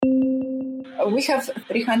We have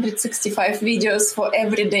 365 videos for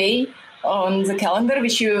every day on the calendar,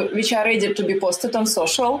 which are ready to be posted on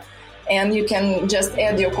social. And you can just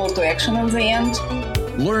add your call to action at the end.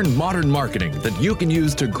 Learn modern marketing that you can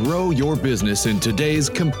use to grow your business in today's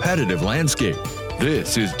competitive landscape.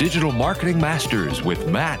 This is Digital Marketing Masters with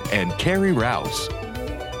Matt and Carrie Rouse.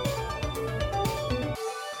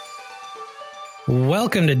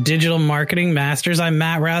 Welcome to Digital Marketing Masters. I'm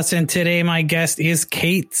Matt Rouse, and today my guest is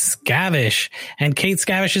Kate Skavish. And Kate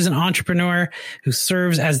Skavish is an entrepreneur who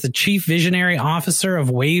serves as the Chief Visionary Officer of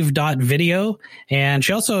Wave.video. And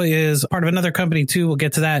she also is part of another company too. We'll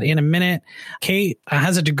get to that in a minute. Kate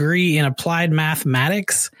has a degree in applied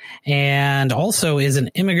mathematics and also is an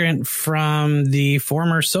immigrant from the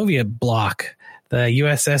former Soviet bloc. The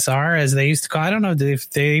USSR, as they used to call it. I don't know if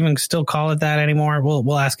they even still call it that anymore.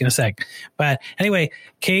 We'll ask in a sec. But anyway,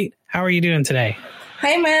 Kate, how are you doing today?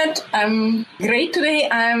 Hi, Matt. I'm great today.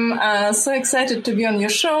 I'm so excited to be on your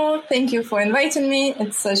show. Thank you for inviting me.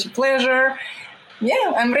 It's such a pleasure.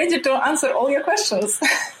 Yeah, I'm ready to answer all your questions.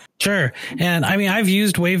 Sure. And I mean, I've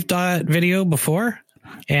used Wave.video before.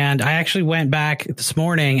 And I actually went back this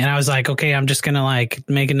morning and I was like, okay, I'm just going to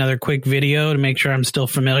make another quick video to make sure I'm still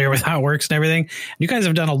familiar with how it works and everything. You guys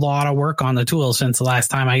have done a lot of work on the tool since the last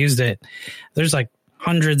time I used it. There's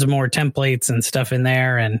hundreds of more templates and stuff in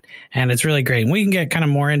there. And it's really great. And we can get kind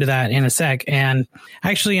of more into that in a sec. And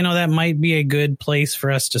actually, that might be a good place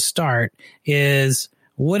for us to start is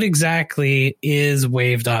what exactly is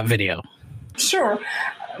Wave.video? Sure.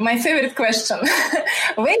 My favorite question.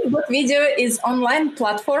 Wave.video is online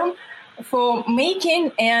platform for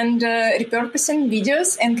making and repurposing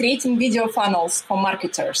videos and creating video funnels for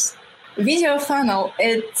marketers. Video funnel,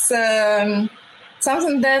 it's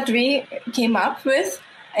something that we came up with,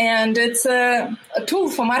 and it's a tool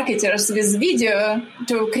for marketers with video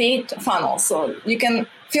to create funnels. So you can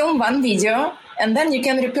film one video and then you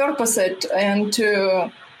can repurpose it into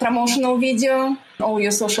promotional video, all your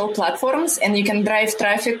social platforms, and you can drive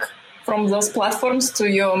traffic from those platforms to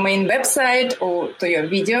your main website or to your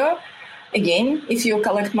video. Again, if you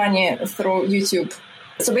collect money through YouTube.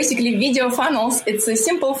 So basically, video funnels, it's a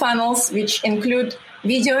simple funnels which include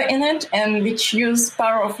video in it and which use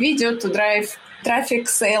power of video to drive traffic,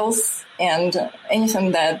 sales, and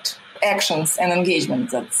anything that actions and engagement.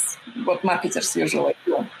 That's what marketers usually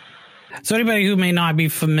do. So anybody who may not be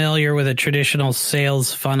familiar with a traditional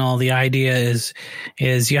sales funnel, the idea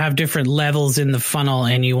is you have different levels in the funnel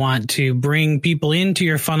and you want to bring people into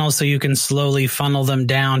your funnel so you can slowly funnel them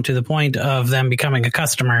down to the point of them becoming a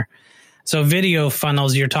customer. So video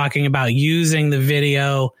funnels, you're talking about using the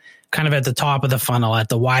video kind of at the top of the funnel at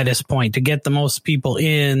the widest point to get the most people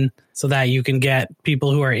in so that you can get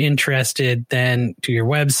people who are interested then to your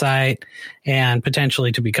website and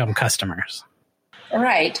potentially to become customers.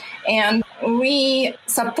 Right. And we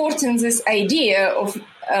supporting this idea of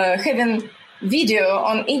having video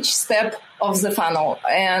on each step of the funnel,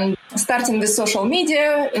 and starting with social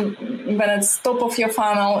media when it's top of your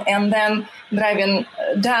funnel, and then driving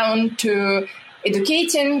down to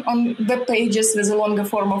educating on web pages with a longer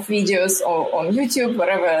form of videos, or on YouTube,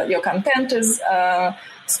 wherever your content is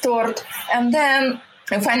stored. And then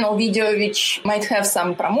a final video which might have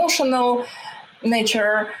some promotional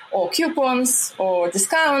nature or coupons or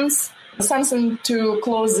discounts, something to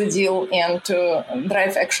close the deal and to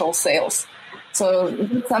drive actual sales. So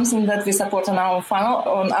it's something that we support on our funnel,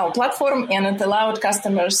 on our platform, and it allowed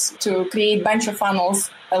customers to create a bunch of funnels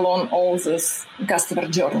along all this customer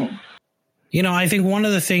journey. I think one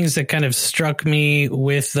of the things that kind of struck me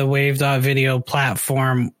with the Wave.video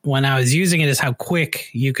platform when I was using it is how quick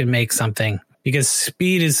you can make something. Because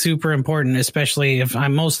speed is super important, especially if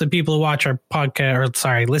most of the people who watch our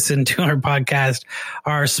podcast, listen to our podcast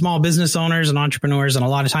are small business owners and entrepreneurs. And a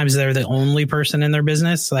lot of times they're the only person in their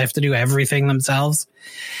business. So they have to do everything themselves.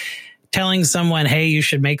 Telling someone, hey, you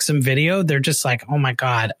should make some video. They're just like, oh my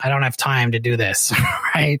God, I don't have time to do this.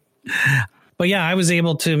 Right. But yeah, I was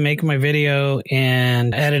able to make my video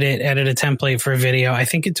and edit a template for a video. I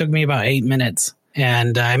think it took me about 8 minutes.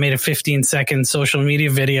 And I made a 15-second social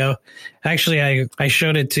media video. Actually, I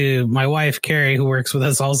showed it to my wife, Carrie, who works with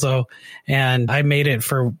us also. And I made it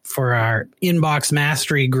for our inbox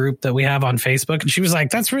mastery group that we have on Facebook. And she was like,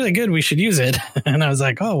 that's really good. We should use it. And I was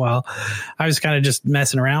like, oh, well, I was kind of just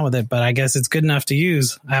messing around with it. But I guess it's good enough to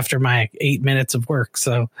use after my 8 minutes of work.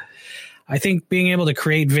 So I think being able to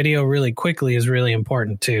create video really quickly is really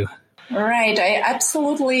important, too. Right. I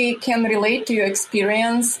absolutely can relate to your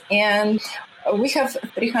experience. And we have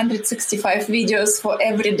 365 videos for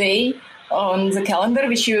every day on the calendar,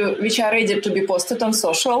 which are ready to be posted on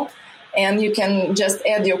social. And you can just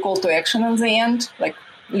add your call to action at the end, like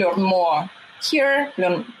learn more here,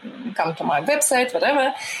 come to my website,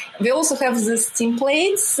 whatever. We also have these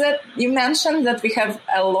templates that you mentioned that we have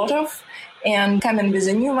a lot of and coming with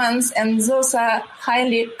the new ones, and those are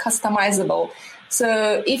highly customizable.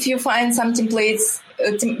 So if you find some templates,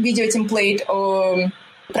 video template or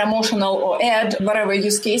promotional or ad, whatever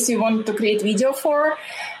use case you want to create video for,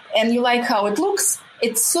 and you like how it looks,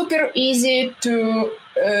 it's super easy to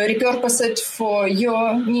repurpose it for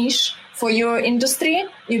your niche, for your industry.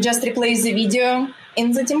 You just replace the video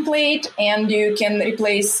in the template, and you can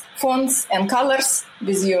replace fonts and colors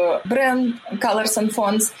with your brand colors and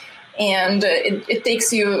fonts. And it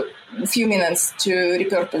takes you a few minutes to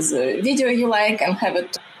repurpose the video you like and have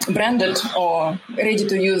it branded or ready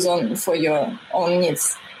to use for your own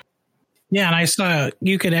needs. Yeah, and I saw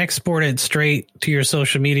you could export it straight to your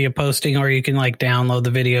social media posting, or you can like download the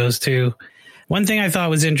videos too. One thing I thought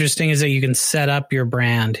was interesting is that you can set up your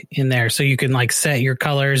brand in there. So you can like set your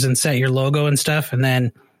colors and set your logo and stuff, and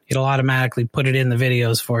then it'll automatically put it in the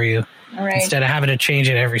videos for you instead of having to change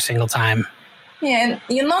it every single time. Yeah, and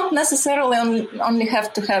you not necessarily only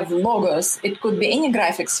have to have logos. It could be any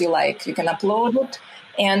graphics you like. You can upload it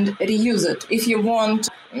and reuse it. If you want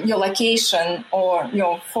your location or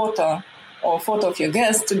your photo or photo of your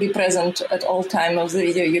guest to be present at all time of the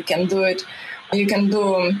video, you can do it. You can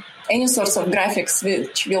do any sorts of graphics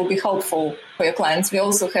which will be helpful for your clients. We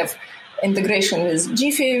also have integration with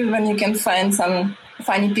Giphy when you can find some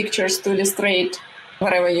funny pictures to illustrate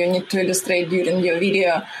whatever you need to illustrate during your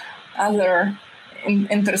video. Other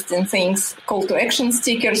interesting things, call to action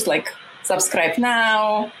stickers like subscribe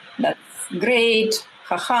now, that's great,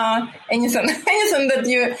 haha, anything that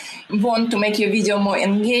you want to make your video more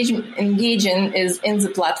engaging is in the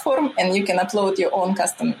platform, and you can upload your own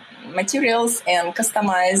custom materials and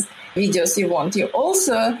customize videos you want. You're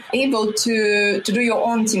also able to do your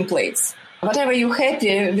own templates. Whatever you're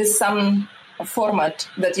happy with some format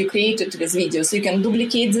that you created with videos, you can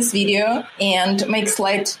duplicate this video and make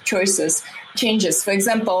slight changes. For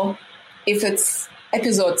example, if it's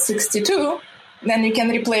episode 62, then you can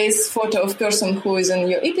replace photo of person who is in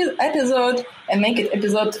your episode and make it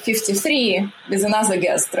episode 53 with another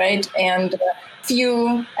guest, right? And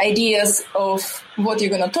few ideas of what you're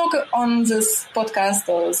going to talk on this podcast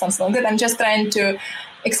or something like that. I'm just trying to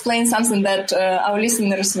explain something that our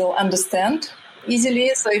listeners will understand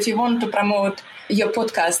easily. So if you want to promote your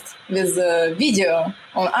podcast with video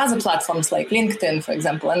on other platforms like LinkedIn, for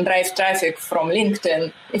example, and drive traffic from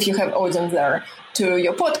LinkedIn, if you have audience there, to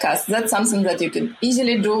your podcast, that's something that you could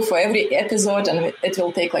easily do for every episode, and it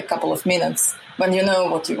will take like a couple of minutes when you know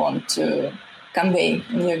what you want to convey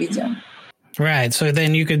in your video. Right. So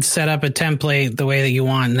then you could set up a template the way that you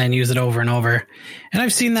want and then use it over and over. And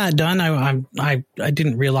I've seen that done. I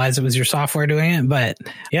didn't realize it was your software doing it, but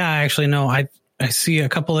yeah, I actually know. I see a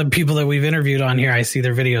couple of people that we've interviewed on here. I see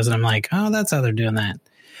their videos and I'm like, oh, that's how they're doing that.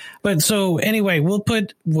 But so anyway, we'll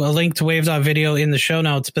put a link to Wave.video in the show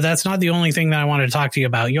notes, but that's not the only thing that I wanted to talk to you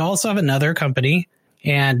about. You also have another company.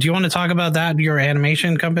 And do you want to talk about that, your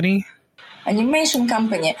animation company? Animation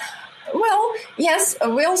company. Well, yes,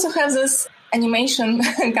 we also have this animation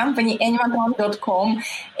company, animatron.com,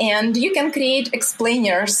 and you can create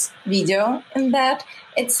explainers video in that.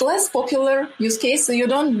 It's less popular use case, so you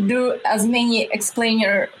don't do as many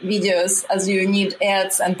explainer videos as you need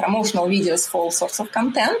ads and promotional videos for all sorts of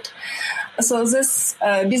content. So this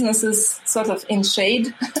business is sort of in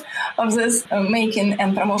shade of this making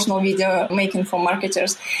and promotional video making for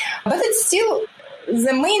marketers. But it's still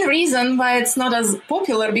the main reason why it's not as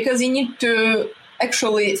popular, because you need to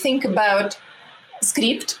actually think about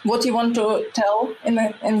script, what you want to tell in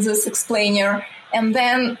this explainer, and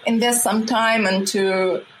then invest some time and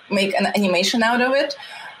to make an animation out of it.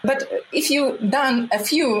 But if you've done a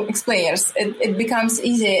few explainers, it becomes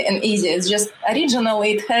easier and easier. It's just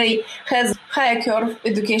originally it has higher curve,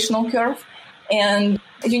 educational curve, and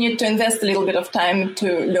you need to invest a little bit of time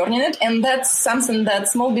to learning it. And that's something that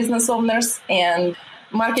small business owners and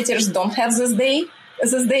marketers don't have these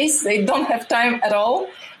days. They don't have time at all.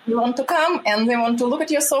 They want to come and they want to look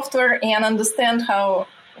at your software and understand how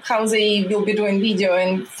they will be doing video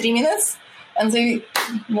in 3 minutes, and they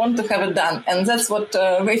want to have it done. And that's what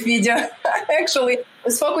Wave.video actually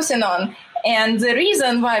is focusing on. And the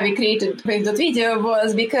reason why we created Wave.video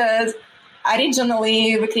was because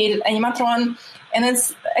originally we created Animatron, and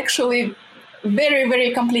it's actually very,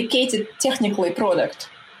 very complicated technically product.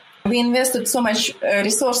 We invested so much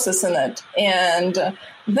resources in it, and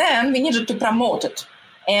then we needed to promote it.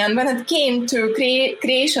 And when it came to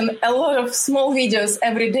creation, a lot of small videos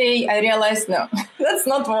every day, I realized, no, that's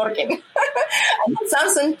not working. I need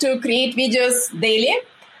something to create videos daily,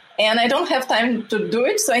 and I don't have time to do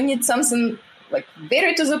it. So I need something like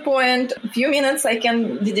very to the point. A few minutes I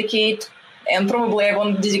can dedicate, and probably I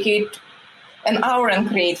won't dedicate an hour and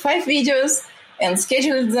create 5 videos and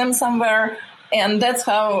schedule them somewhere. And that's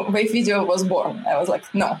how Wave Video was born. I was like,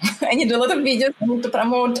 no, I need a lot of videos. I need to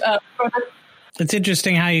promote product. It's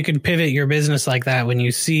interesting how you can pivot your business like that when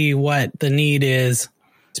you see what the need is,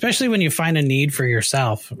 especially when you find a need for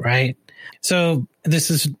yourself, right? So this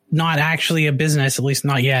is not actually a business, at least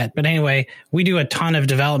not yet. But anyway, we do a ton of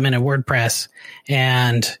development at WordPress.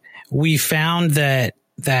 And we found that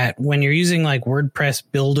when you're using like WordPress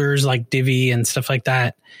builders like Divi and stuff like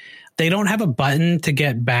that, they don't have a button to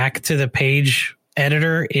get back to the page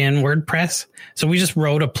editor in WordPress. So we just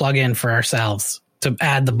wrote a plugin for ourselves to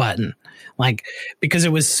add the button, like, because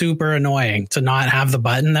it was super annoying to not have the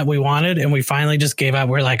button that we wanted. And we finally just gave up.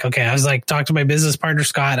 We're like, okay, I was like, talk to my business partner,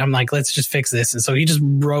 Scott. I'm like, let's just fix this. And so he just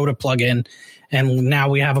wrote a plugin and now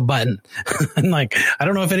we have a button. And like, I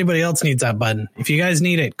don't know if anybody else needs that button. If you guys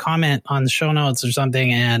need it, comment on the show notes or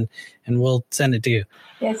something and we'll send it to you.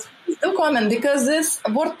 Yes, do comment, because these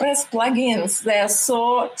WordPress plugins, they are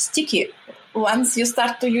so sticky. Once you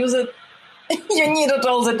start to use it, you need it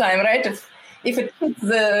all the time, right? If it fits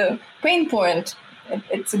the pain point,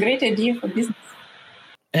 it's a great idea for business.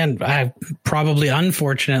 And I probably,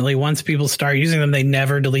 unfortunately, once people start using them, they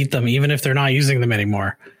never delete them, even if they're not using them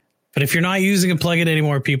anymore. But if you're not using a plugin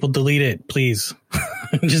anymore, people delete it, please.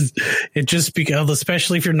 Because,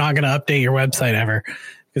 especially if you're not going to update your website ever,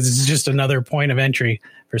 because it's just another point of entry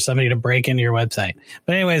for somebody to break into your website.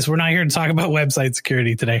 But anyways, we're not here to talk about website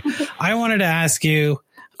security today. I wanted to ask you,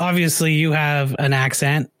 obviously you have an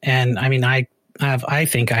accent, and I mean, I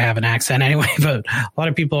think I have an accent anyway, but a lot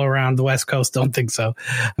of people around the West Coast don't think so.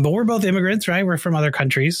 But we're both immigrants, right? We're from other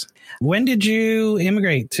countries. When did you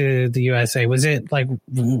immigrate to the USA? Was it like,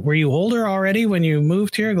 were you older already when you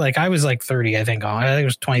moved here? Like I was like 30, I think. I think it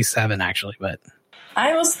was 27 actually, but.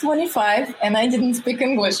 I was 25 and I didn't speak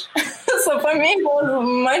English. So for me, it was a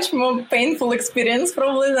much more painful experience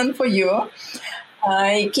probably than for you.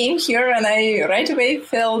 I came here and I right away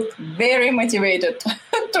felt very motivated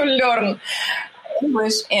to learn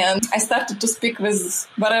English. And I started to speak with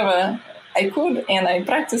whatever I could, and I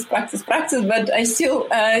practice. But I still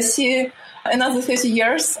see another 30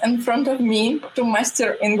 years in front of me to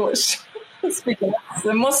master English speaking. It's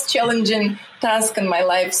the most challenging task in my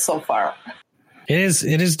life so far. It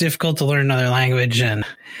is difficult to learn another language. And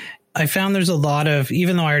I found there's a lot of,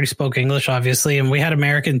 even though I already spoke English, obviously, and we had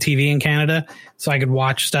American TV in Canada, so I could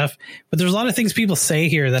watch stuff. But there's a lot of things people say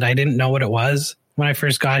here that I didn't know what it was when I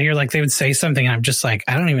first got here. Like they would say something and I'm just like,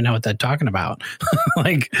 I don't even know what they're talking about.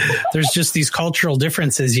 Like there's just these cultural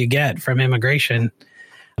differences you get from immigration.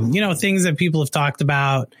 You know, things that people have talked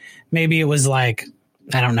about. Maybe it was like,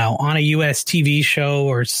 I don't know, on a US TV show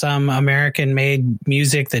or some American made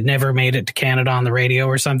music that never made it to Canada on the radio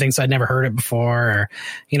or something. So I'd never heard it before, or,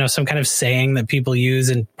 you know, some kind of saying that people use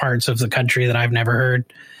in parts of the country that I've never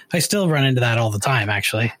heard. I still run into that all the time,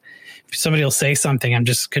 actually. If somebody will say something, I'm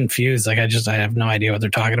just confused. Like I have no idea what they're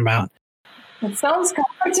talking about. It sounds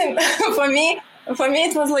comforting. For me,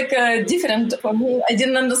 it was like different. For me, I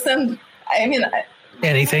didn't understand. I mean,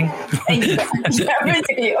 anything. Yeah,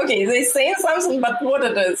 basically. Okay, they're saying something, but what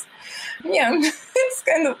it is. Yeah, it's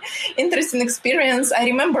kind of interesting experience. I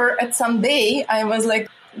remember at some day I was like,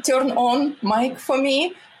 turn on mic for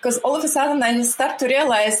me, because all of a sudden I start to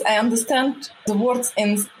realize I understand the words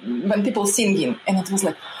when people singing, and it was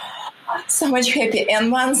like so much happy.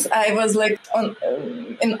 And once I was like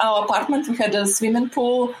in our apartment, we had a swimming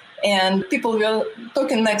pool, and people were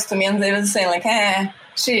talking next to me, and they were saying like,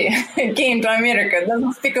 she came to America,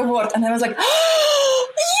 doesn't speak a word. And I was like,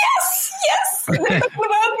 oh, yes, they're talking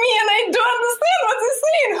about me and I do understand what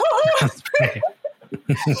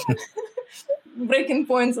they're saying. Breaking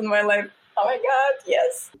points in my life. Oh my God,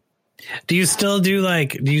 yes. Do you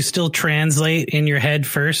still translate in your head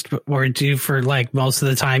first, or do you, for like most of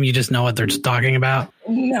the time you just know what they're talking about?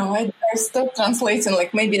 No, I stopped translating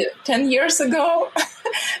like maybe 10 years ago.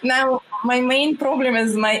 Now, my main problem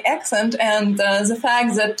is my accent and the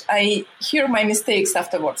fact that I hear my mistakes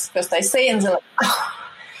afterwards. First I say and then like,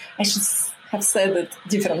 I should have said it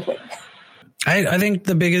differently. I think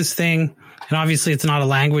the biggest thing, and obviously it's not a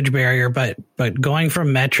language barrier, but going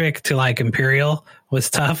from metric to like imperial was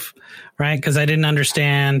tough, right? Because I didn't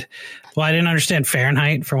understand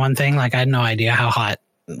Fahrenheit for one thing. Like I had no idea how hot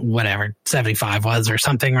whatever 75 was or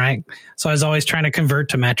something, right? So I was always trying to convert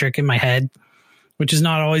to metric in my head, which is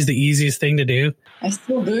not always the easiest thing to do. I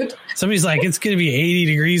still do it. Somebody's like, it's going to be 80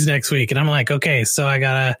 degrees next week. And I'm like, okay, so I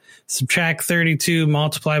got to subtract 32,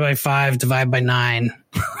 multiply by 5, divide by 9.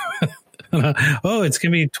 Oh, it's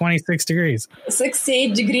going to be 26 degrees.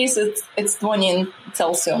 68 degrees, it's 20 in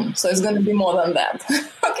Celsius. So it's going to be more than that.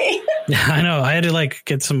 Okay. Yeah, I know. I had to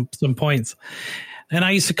get some points. And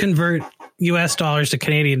I used to convert US dollars to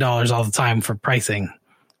Canadian dollars all the time for pricing.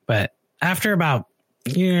 But after about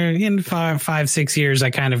in 5-6 years, I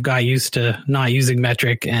kind of got used to not using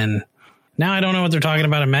metric, and now I don't know what they're talking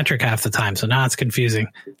about in metric half the time. So now it's confusing.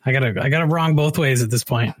 I got it wrong both ways at this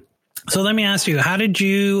point. So let me ask you, how did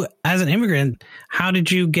you, as an immigrant, how did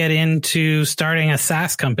you get into starting a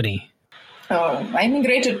SaaS company? Oh, I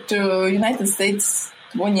immigrated to United States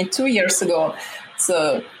 22 years ago.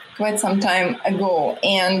 So quite some time ago.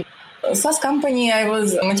 And SaaS company, I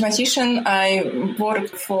was a mathematician. I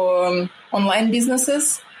worked for online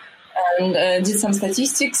businesses and did some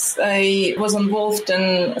statistics. I was involved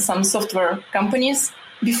in some software companies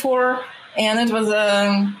before, and it was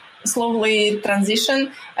a slowly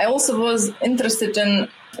transition. I also was interested in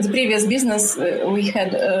the previous business we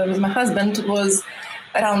had with my husband was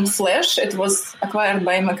around Flash. It was acquired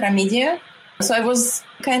by Macromedia. So I was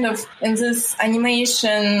kind of in this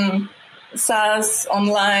animation, SaaS,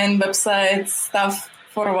 online website stuff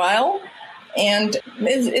for a while. And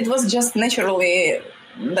it was just naturally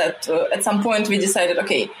that at some point we decided,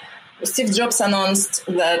 okay, Steve Jobs announced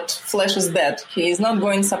that Flash is dead. He is not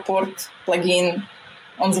going to support plugin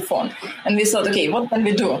on the phone. And we thought, okay, what can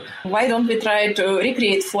we do? Why don't we try to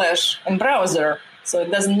recreate Flash in browser so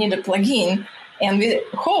it doesn't need a plugin? And we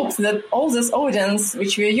hoped that all this audience,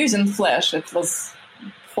 which we are using Flash, it was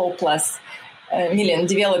 4+ million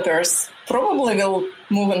developers, probably will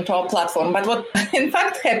move into our platform. But what in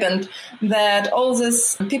fact happened, that all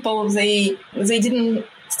these people, they didn't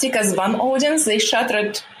stick as one audience. They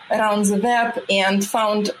shattered around the web and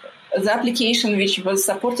found the application which was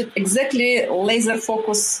supported exactly laser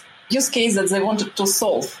focus use case that they wanted to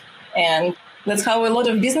solve. And that's how a lot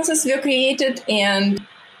of businesses were created. And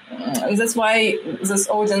that's why this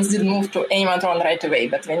audience didn't move to Animatron right away.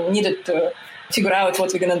 But we needed to figure out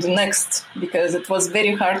what we're going to do next, because it was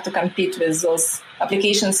very hard to compete with those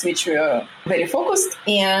applications which were very focused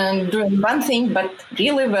and doing one thing, but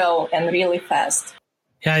really well and really fast.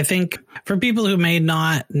 Yeah, I think for people who may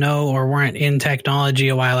not know or weren't in technology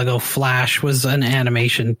a while ago, Flash was an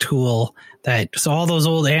animation tool so all those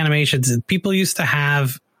old animations, people used to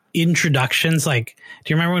have introductions. Like,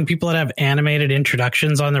 do you remember when people would have animated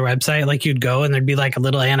introductions on their website? Like, you'd go and there'd be like a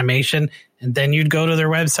little animation and then you'd go to their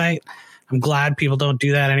website. I'm glad people don't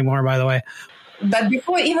do that anymore, by the way. But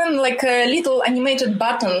before, even like little animated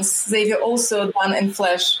buttons, they were also done in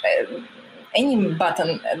Flash. Any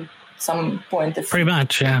button at some point. Pretty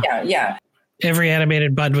much, yeah. Yeah. Every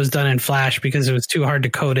animated button was done in Flash because it was too hard to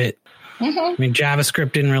code it. Mm-hmm. I mean,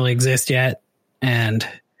 JavaScript didn't really exist yet, and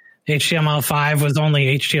HTML5 was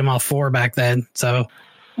only HTML4 back then. So,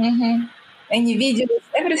 any videos,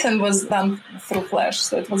 everything was done through Flash,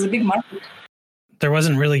 so it was a big market. There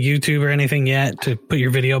wasn't really YouTube or anything yet to put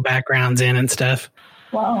your video backgrounds in and stuff.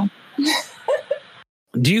 Wow.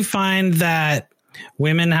 Do you find that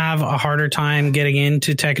women have a harder time getting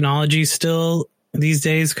into technology still these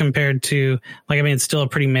days compared to, it's still a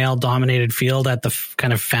pretty male-dominated field at the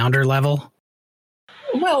kind of founder level?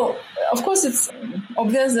 Well, of course, it's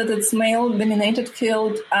obvious that it's male-dominated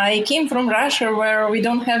field. I came from Russia, where we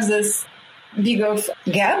don't have this big of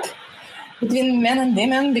gap between men and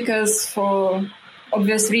women, because for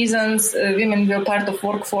obvious reasons, women were part of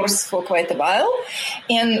workforce for quite a while.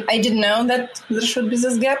 And I didn't know that there should be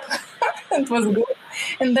this gap. It was good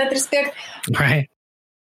in that respect. Right.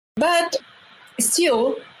 But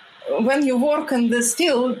still, when you work in this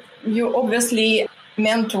field, you're obviously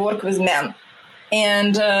meant to work with men.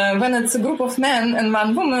 And when it's a group of men and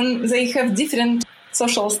one woman, they have different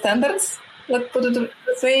social standards, let's put it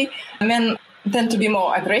this way. Men tend to be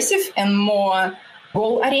more aggressive and more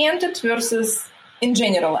goal-oriented versus, in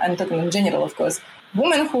general, I'm talking in general, of course,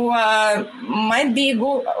 women who might be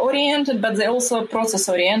goal-oriented, but they also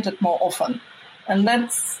process-oriented more often. And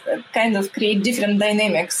that's kind of create different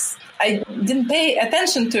dynamics. I didn't pay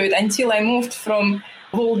attention to it until I moved from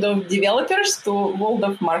world of developers to world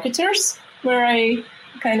of marketers, where I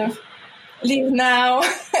kind of live now.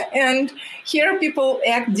 And here people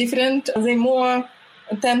act different. They more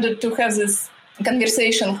tended to have this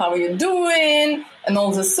conversation, how are you doing, and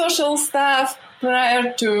all the social stuff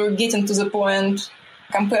prior to getting to the point,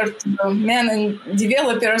 compared to the men and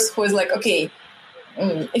developers who is like, okay,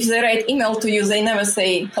 if they write email to you, they never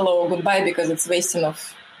say hello or goodbye because it's wasting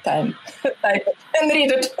of time. Type it and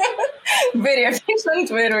read it. Very efficient,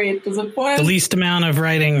 very to the point. The least amount of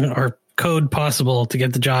writing or code possible to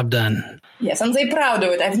get the job done. Yes, and they're proud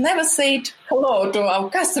of it. I've never said hello to our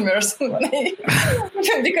customers because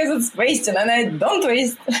it's wasting, and I don't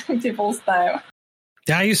waste people's time.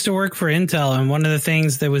 I used to work for Intel, and one of the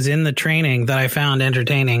things that was in the training that I found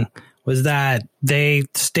entertaining was that they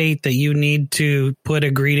state that you need to put a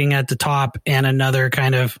greeting at the top and another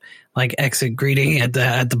kind of like exit greeting at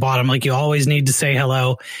the bottom. Like you always need to say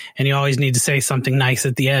hello, and you always need to say something nice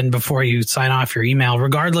at the end before you sign off your email,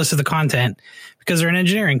 regardless of the content, because they're an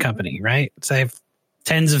engineering company, right? So they have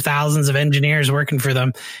tens of thousands of engineers working for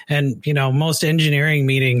them. And, you know, most engineering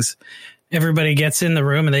meetings, everybody gets in the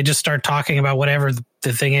room and they just start talking about whatever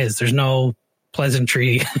the thing is. There's no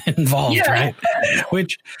pleasantry involved, right?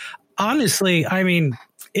 Which honestly, I mean,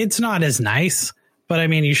 it's not as nice, but I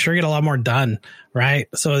mean, you sure get a lot more done, right?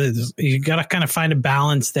 So you got to kind of find a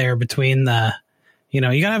balance there between the, you know,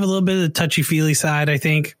 you got to have a little bit of the touchy-feely side, I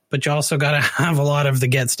think, but you also got to have a lot of the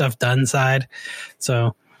get stuff done side.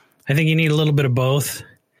 So I think you need a little bit of both.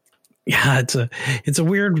 Yeah, it's a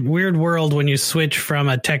weird world when you switch from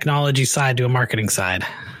a technology side to a marketing side.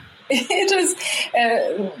 It is.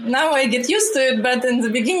 Now I get used to it, but in the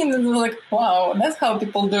beginning it was like, wow, that's how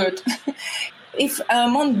people do it. If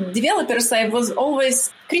among developers, I was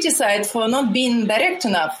always criticized for not being direct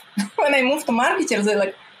enough. When I moved to marketers, they're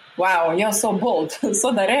like, wow, you're so bold,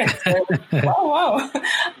 so direct. Wow.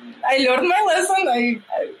 I learned my lesson.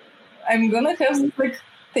 I'm going to have this, like,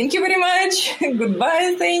 thank you very much,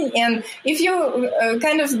 goodbye thing. And if you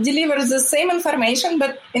kind of deliver the same information,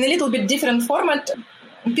 but in a little bit different format,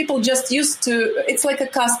 people just used to, it's like a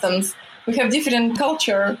customs. We have different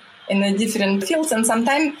culture in the different fields, and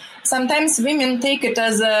sometimes women take it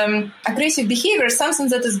as aggressive behavior, something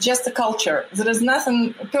that is just a culture. There is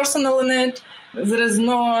nothing personal in it. There is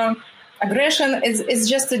no aggression. It's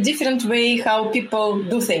just a different way how people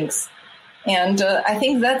do things. And I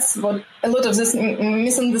think that's what a lot of this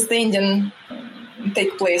misunderstanding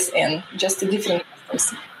take place in, just a different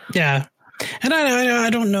customs. Yeah. And I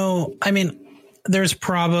don't know. I mean, there's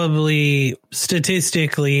probably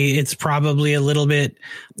statistically, it's probably a little bit,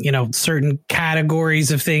 you know, certain categories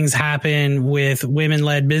of things happen with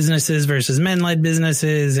women-led businesses versus men-led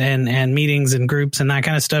businesses and meetings and groups and that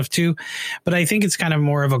kind of stuff too. But I think it's kind of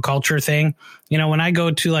more of a culture thing. You know, when I go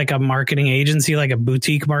to like a marketing agency, like a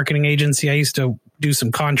boutique marketing agency, I used to do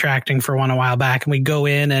some contracting for one a while back, and we go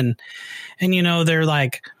in and, you know, they're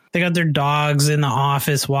like, they got their dogs in the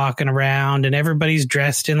office walking around, and everybody's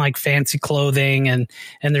dressed in like fancy clothing, and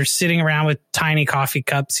they're sitting around with tiny coffee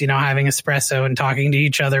cups, you know, having espresso and talking to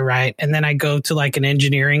each other. Right. And then I go to like an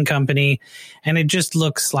engineering company, and it just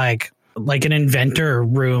looks like an inventor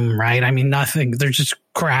room, right? I mean, nothing, there's just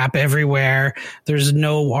crap everywhere. There's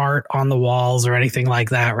no art on the walls or anything like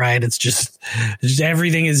that, right? It's just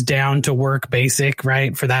everything is down to work basic,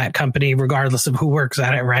 right? For that company, regardless of who works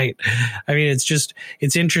at it, right? I mean,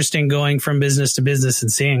 it's interesting going from business to business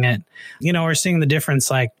and seeing it, you know, or seeing the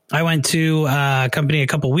difference. Like I went to a company a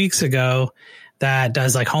couple weeks ago that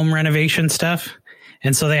does like home renovation stuff.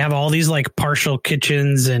 And so they have all these like partial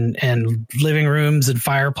kitchens and living rooms and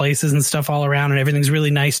fireplaces and stuff all around, and everything's really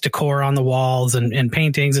nice decor on the walls and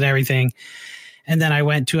paintings and everything. And then I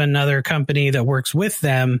went to another company that works with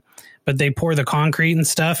them, but they pour the concrete and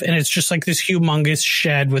stuff. And it's just like this humongous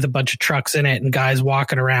shed with a bunch of trucks in it and guys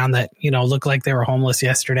walking around that, you know, look like they were homeless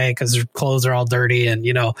yesterday because their clothes are all dirty and,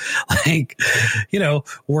 you know, like, you know,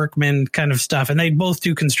 workmen kind of stuff. And they both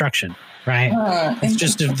do construction, right? It's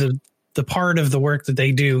just the part of the work that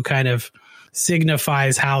they do kind of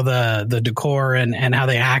signifies how the decor and how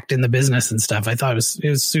they act in the business and stuff. I thought it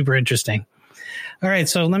was super interesting. All right.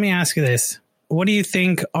 So let me ask you this. What do you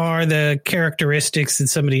think are the characteristics that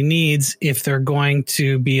somebody needs if they're going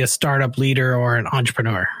to be a startup leader or an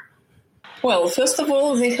entrepreneur? Well, first of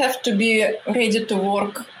all, they have to be ready to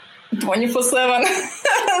work 24/7.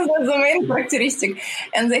 That's the main characteristic.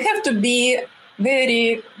 And they have to be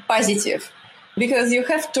very positive, because you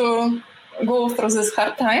have to go through this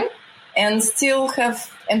hard time and still have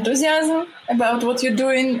enthusiasm about what you're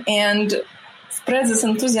doing and spread this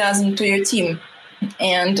enthusiasm to your team.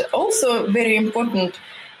 And also, very important,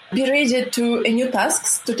 be ready to new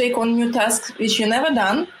tasks, to take on new tasks which you never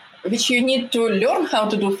done, which you need to learn how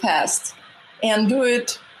to do fast and do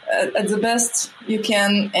it at the best you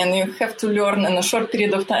can. And you have to learn in a short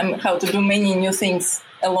period of time how to do many new things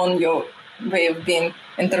along your way of being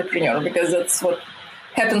entrepreneur, because that's what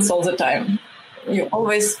happens all the time. You're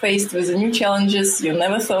always faced with new challenges. You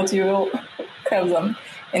never thought you will have them,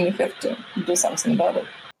 and you have to do something about it.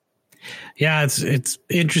 Yeah, it's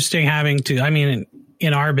interesting having to, I mean,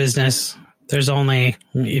 in our business, there's only,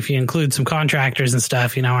 if you include some contractors and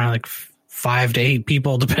stuff, you know, we're like 5 to 8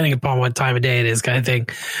 people, depending upon what time of day it is, kind of thing.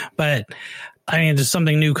 But I mean, just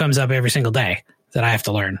something new comes up every single day that I have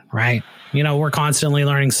to learn, right? You know, we're constantly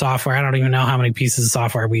learning software. I don't even know how many pieces of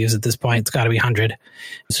software we use at this point. It's got to be 100.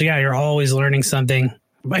 So yeah, you're always learning something.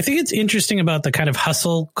 I think it's interesting about the kind of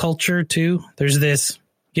hustle culture too. There's this,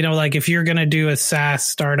 you know, like if you're going to do a SaaS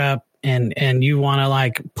startup and you want to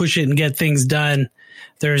like push it and get things done,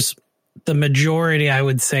 there's the majority, I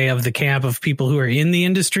would say, of the camp of people who are in the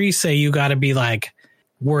industry say you got to be like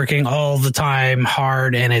working all the time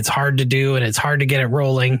hard, and it's hard to do and it's hard to get it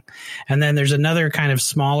rolling. And then there's another kind of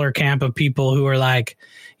smaller camp of people who are like,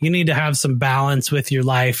 you need to have some balance with your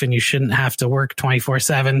life and you shouldn't have to work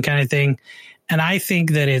 24/7 kind of thing. And I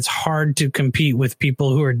think that it's hard to compete with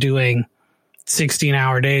people who are doing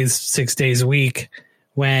 16-hour days, 6 days a week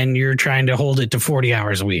when you're trying to hold it to 40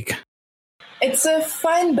 hours a week. It's a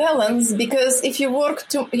fine balance because if you work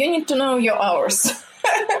you need to know your hours.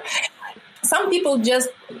 Some people just,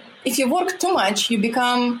 if you work too much, you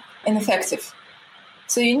become ineffective.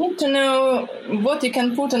 So you need to know what you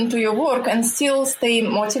can put into your work and still stay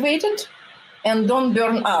motivated and don't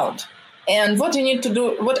burn out. And what you need to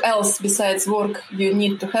do, what else besides work you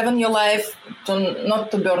need to have in your life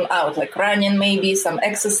not to burn out, like running, maybe some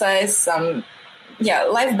exercise,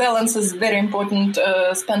 life balance is very important.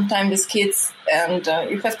 Spend time with kids, and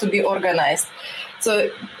you have to be organized.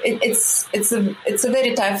 So it's a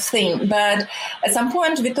very tough thing. But at some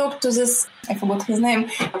point we talked to this, I forgot his name,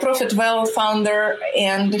 ProfitWell founder,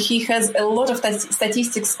 and he has a lot of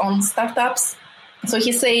statistics on startups. So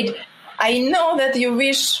he said, I know that you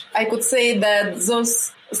wish I could say that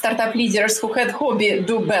those startup leaders who had hobby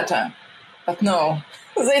do better, but no,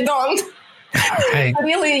 they don't. Right.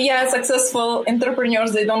 Really, successful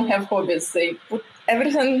entrepreneurs, they don't have hobbies. They put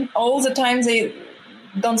everything, all the time they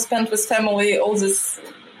don't spend with family, all this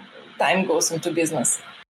time goes into business.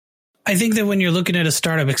 I think that when you're looking at a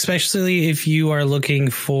startup, especially if you are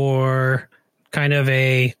looking for kind of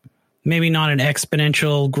a, maybe not an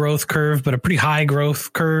exponential growth curve, but a pretty high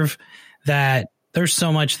growth curve, that there's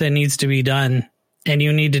so much that needs to be done and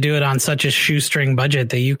you need to do it on such a shoestring budget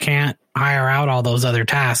that you can't hire out all those other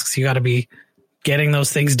tasks. You got to be getting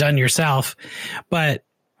those things done yourself. But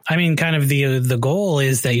I mean, kind of the goal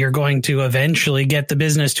is that you're going to eventually get the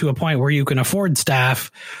business to a point where you can afford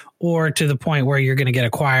staff, or to the point where you're going to get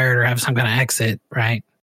acquired or have some kind of exit, right?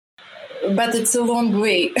 But it's a long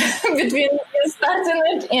way between starting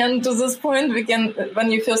it and to this point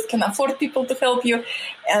when you first can afford people to help you,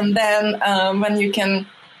 and then when you can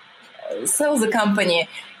sell the company.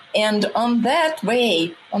 And on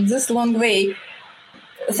this long way,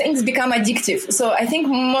 things become addictive. So I think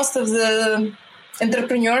most of the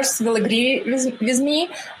entrepreneurs will agree with me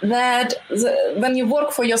that when you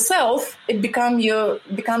work for yourself, it becomes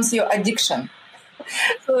your addiction.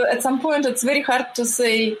 So at some point, it's very hard to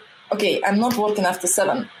say, okay, I'm not working after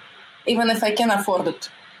 7, even if I can afford it.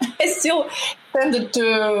 I still tended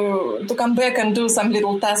to come back and do some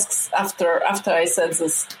little tasks after I set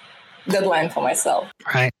this deadline for myself.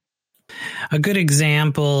 Right. A good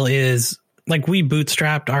example is, like, we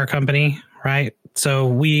bootstrapped our company, right?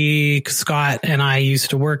 So Scott and I used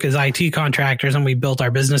to work as IT contractors, and we built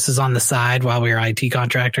our businesses on the side while we were IT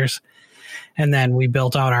contractors. And then we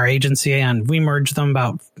built out our agency, and we merged them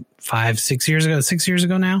about 6 years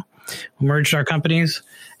ago now. We merged our companies,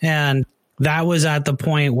 and that was at the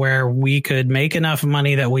point where we could make enough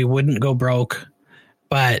money that we wouldn't go broke,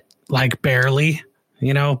 but like barely,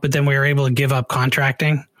 but then we were able to give up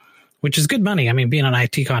contracting, which is good money. I mean, being an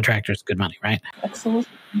IT contractor is good money, right?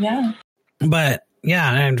 Absolutely. Yeah. But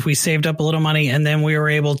yeah, and we saved up a little money, and then we were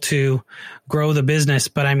able to grow the business.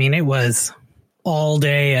 But I mean, it was all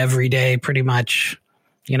day, every day, pretty much,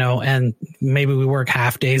 and maybe we work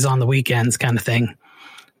half days on the weekends kind of thing.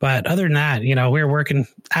 But other than that, we were working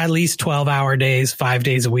at least 12-hour days, 5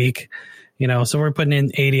 days a week, so we're putting in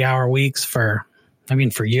 80-hour weeks for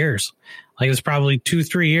years. Like, it was probably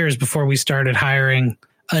 2-3 years before we started hiring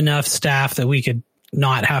enough staff that we could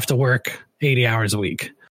not have to work 80 hours a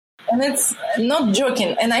week. And it's not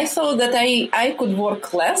joking. And I thought that I could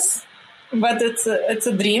work less, but it's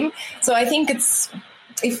a dream. So I think it's,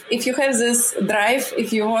 if you have this drive,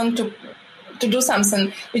 if you want to do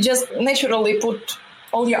something, you just naturally put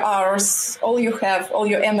all your hours, all you have, all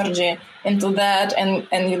your energy into that, and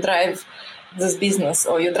you drive this business,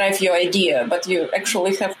 or you drive your idea, but you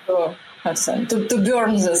actually have to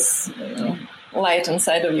burn this light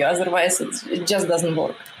inside of you. Otherwise, it just doesn't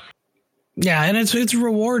work. Yeah, and it's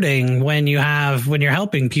rewarding when you're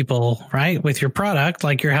helping people, right, with your product,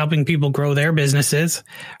 like you're helping people grow their businesses,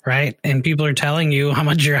 right? And people are telling you how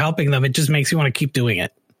much you're helping them. It just makes you want to keep doing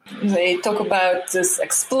it. They talk about this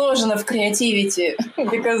explosion of creativity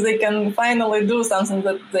because they can finally do something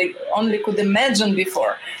that they only could imagine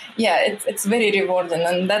before. Yeah, it's very rewarding,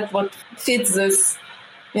 and that's what fits this,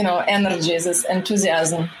 energy, this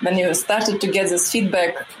enthusiasm. When you started to get this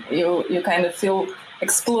feedback, you kind of feel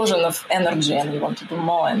explosion of energy, and you want to do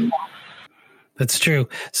more and more. That's true.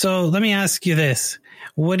 So let me ask you this.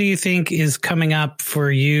 What do you think is coming up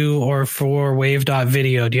for you or for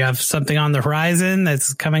Wave.video? Do you have something on the horizon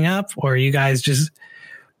that's coming up, or are you guys just...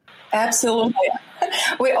 Absolutely.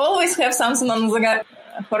 We always have something on the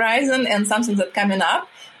horizon and something that's coming up.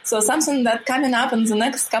 So something that's coming up in the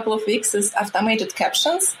next couple of weeks is automated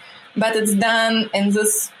captions, but it's done in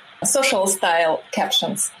this social style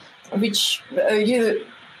captions, which you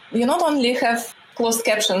not only have closed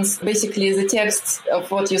captions, basically the text of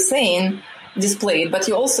what you're saying, displayed, but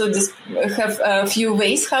you also have a few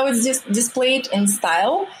ways how it's displayed in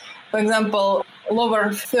style. For example,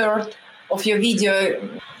 lower third of your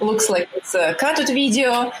video looks like it's a cutted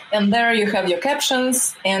video, and there you have your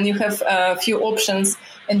captions, and you have a few options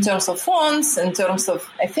in terms of fonts, in terms of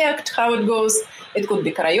effect, how it goes. It could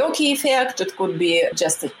be karaoke effect, it could be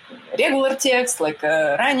just a regular text, like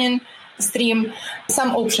a running stream,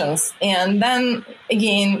 some options. And then,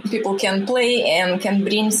 again, people can play and can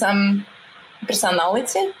bring some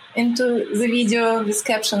personality into the video with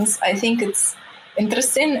captions. I think it's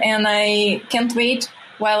interesting, and I can't wait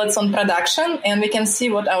while it's on production and we can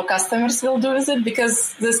see what our customers will do with it,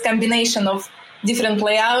 because this combination of different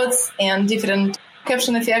layouts and different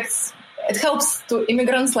caption effects, it helps to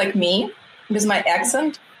immigrants like me with my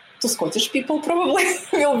accent. To Scottish people probably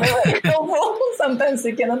will be very helpful. Sometimes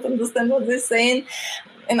you cannot understand what they're saying.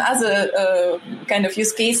 In other kind of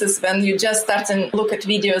use cases, when you just start and look at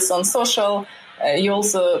videos on social, you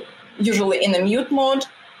also usually in a mute mode,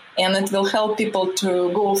 and it will help people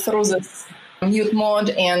to go through this mute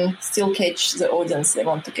mode and still catch the audience they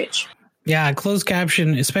want to catch. Yeah, closed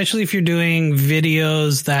caption, especially if you're doing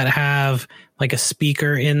videos that have like a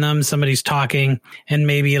speaker in them, somebody's talking, and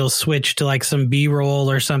maybe it'll switch to like some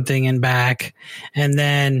B-roll or something in back. And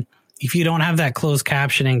then if you don't have that closed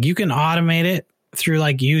captioning, you can automate it through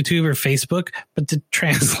like YouTube or Facebook, but the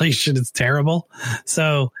translation is terrible.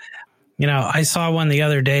 So, I saw one the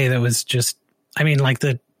other day that was just,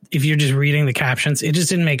 if you're just reading the captions, it just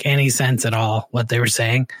didn't make any sense at all what they were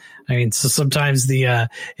saying. So sometimes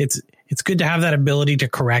it's good to have that ability to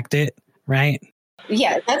correct it, right?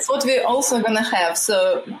 Yeah, that's what we're also going to have.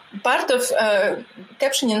 So part of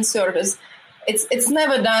captioning service, it's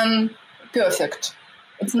never done perfect.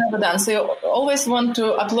 It's never done. So you always want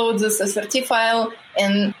to upload this SRT file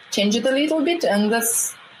and change it a little bit, and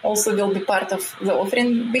that's also will be part of the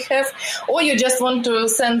offering we have. Or you just want to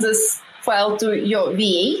send this file to your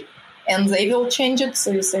VA, and they will change it,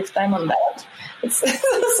 so you save time on that. It's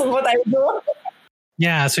what I do.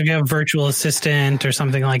 Yeah, so if you have a virtual assistant or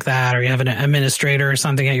something like that, or you have an administrator or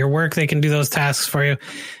something at your work, they can do those tasks for you.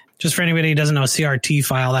 Just for anybody who doesn't know, CRT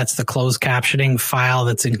file, that's the closed captioning file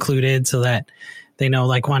that's included, so that they know,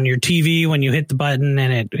 like on your TV, when you hit the button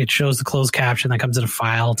and it shows the closed caption that comes in a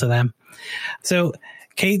file to them. So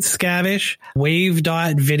Kate Skavish,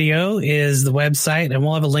 Wave.video is the website, and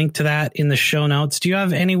we'll have a link to that in the show notes. Do you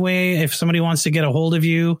have any way, if somebody wants to get a hold of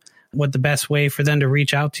you, what the best way for them to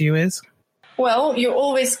reach out to you is? Well, you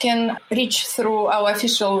always can reach through our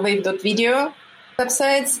official Wave.video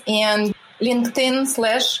websites and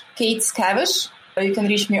LinkedIn/Kate Skavish. You can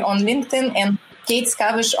reach me on LinkedIn, and Kate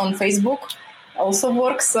Skavish on Facebook also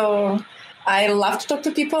works. So I love to talk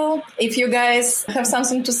to people. If you guys have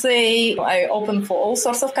something to say, I open for all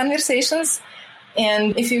sorts of conversations.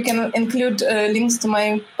 And if you can include links to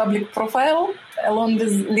my public profile along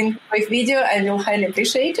with link to my video, I will highly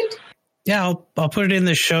appreciate it. Yeah, I'll put it in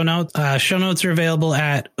the show notes. Show notes are available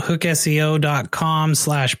at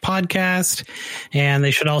hookseo.com/podcast, and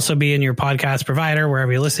they should also be in your podcast provider,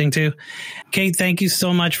 wherever you're listening to. Kate, thank you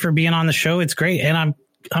so much for being on the show. It's great. And I'm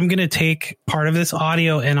going to take part of this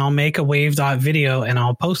audio and I'll make a Wave.video and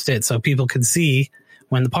I'll post it so people can see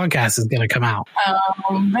when the podcast is going to come out.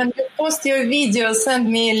 When you post your video,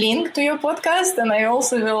 send me a link to your podcast, and I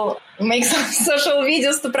also will make some social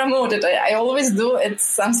videos to promote it. I always do. It's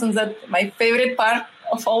something that my favorite part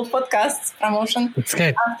of all podcasts, promotion. It's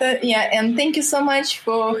good. And thank you so much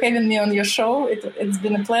for having me on your show. It's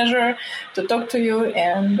been a pleasure to talk to you,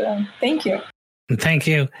 and thank you. Thank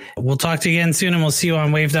you. We'll talk to you again soon, and we'll see you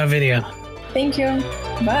on Wave.video. Thank you.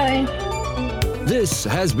 Bye. This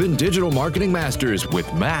has been Digital Marketing Masters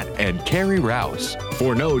with Matt and Carrie Rouse.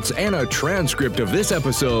 For notes and a transcript of this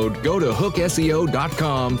episode, go to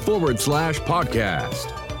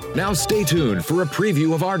hookseo.com/podcast. Now stay tuned for a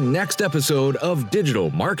preview of our next episode of Digital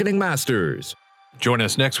Marketing Masters. Join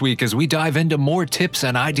us next week as we dive into more tips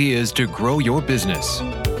and ideas to grow your business.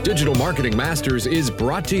 Digital Marketing Masters is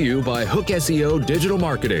brought to you by Hook SEO Digital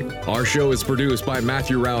Marketing. Our show is produced by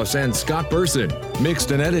Matthew Rouse and Scott Burson,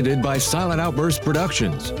 mixed and edited by Silent Outburst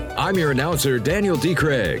Productions. I'm your announcer, Daniel D.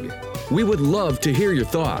 Craig. We would love to hear your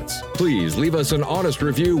thoughts. Please leave us an honest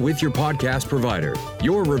review with your podcast provider.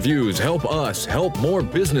 Your reviews help us help more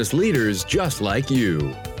business leaders just like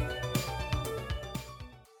you.